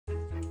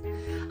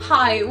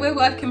Hi, we're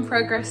Work in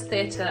Progress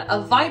Theatre,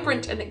 a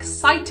vibrant and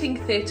exciting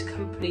theatre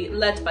company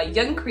led by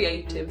young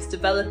creatives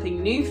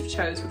developing new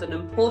shows with an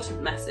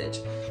important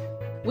message.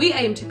 We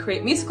aim to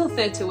create musical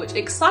theatre which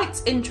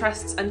excites,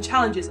 interests and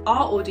challenges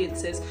our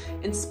audiences,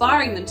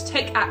 inspiring them to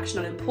take action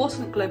on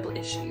important global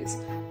issues.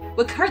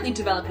 We're currently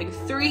developing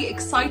 3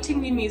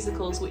 exciting new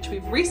musicals which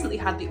we've recently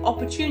had the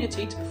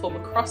opportunity to perform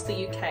across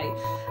the UK,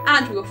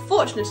 and we were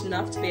fortunate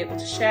enough to be able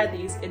to share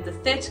these in the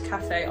Theatre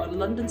Cafe on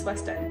London's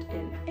West End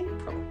in April.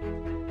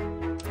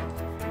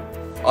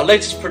 Our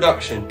latest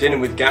production, Dinner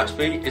with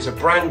Gatsby, is a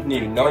brand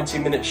new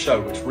 90-minute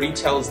show which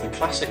retells the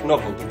classic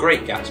novel The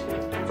Great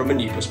Gatsby from a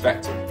new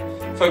perspective,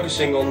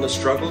 focusing on the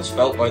struggles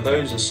felt by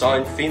those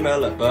assigned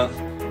female at birth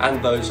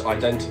and those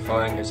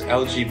identifying as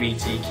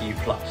LGBTQ+.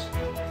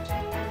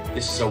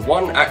 This is a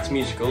one-act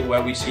musical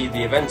where we see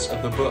the events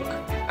of the book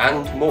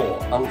and more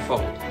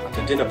unfold at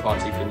a dinner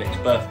party for Nick's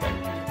birthday,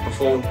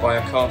 performed by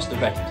a cast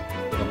of 8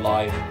 with a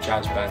live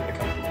jazz band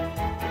accompaniment.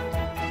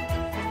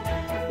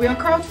 We are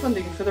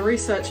crowdfunding for the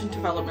research and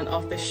development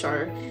of this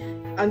show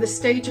and the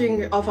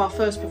staging of our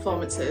first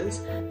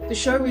performances. The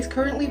show is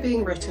currently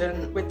being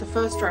written with the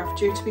first draft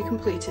due to be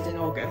completed in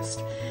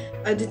August,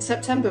 and in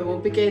September we'll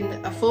begin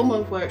a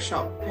 4-month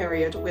workshop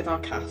period with our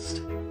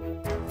cast.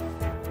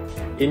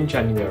 In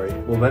January,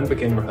 we'll then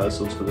begin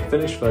rehearsals for the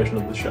finished version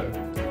of the show,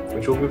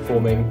 which we'll be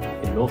performing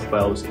in North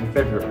Wales in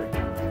February.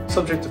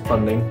 Subject to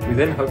funding, we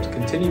then hope to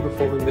continue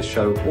performing this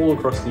show all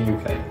across the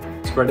UK,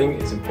 spreading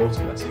its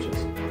important messages.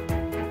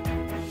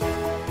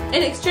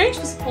 In exchange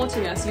for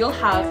supporting us, you'll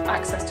have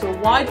access to a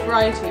wide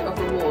variety of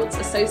rewards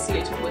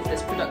associated with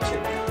this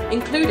production,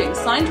 including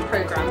signed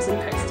programmes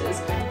and posters,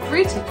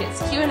 free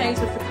tickets, Q&As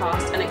with the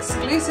cast, and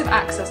exclusive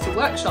access to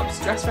workshops,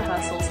 dress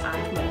rehearsals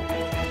and more.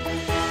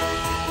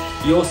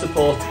 Your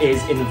support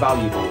is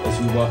invaluable as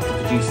we work to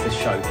produce this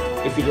show.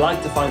 If you'd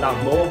like to find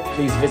out more,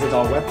 please visit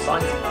our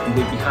website and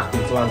we'd be happy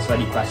to answer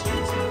any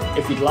questions.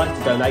 If you'd like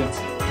to donate,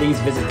 please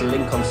visit the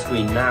link on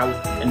screen now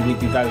and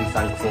we'd be very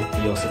thankful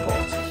for your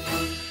support.